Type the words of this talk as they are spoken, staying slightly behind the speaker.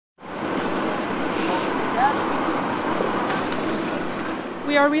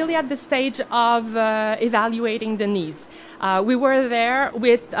we are really at the stage of evaluating the needs. We were there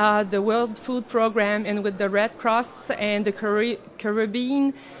with the World Food Program and with the Red Cross and the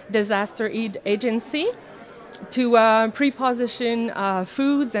Caribbean Disaster Aid Agency to pre-position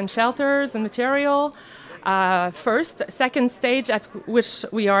foods and shelters and material. First. Second stage at which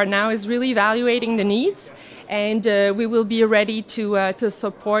we are now is really evaluating the needs, and we will be ready to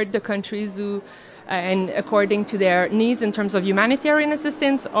support the countries who and according to their needs in terms of humanitarian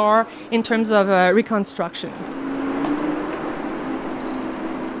assistance or in terms of reconstruction.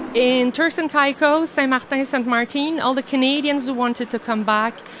 In Turks and Caicos, Saint-Martin, Saint-Martin, all the Canadians who wanted to come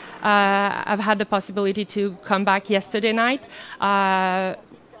back have had the possibility to come back yesterday night.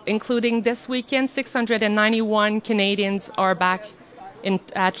 Including this weekend, 691 Canadians are back,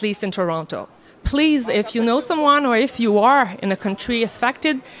 at least in Toronto. Please, if you know someone or if you are in a country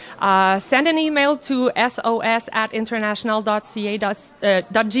affected, send an email to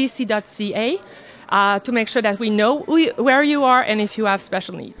sos@international.gc.ca to make sure that we know where you are and if you have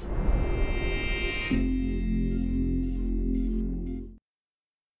special needs.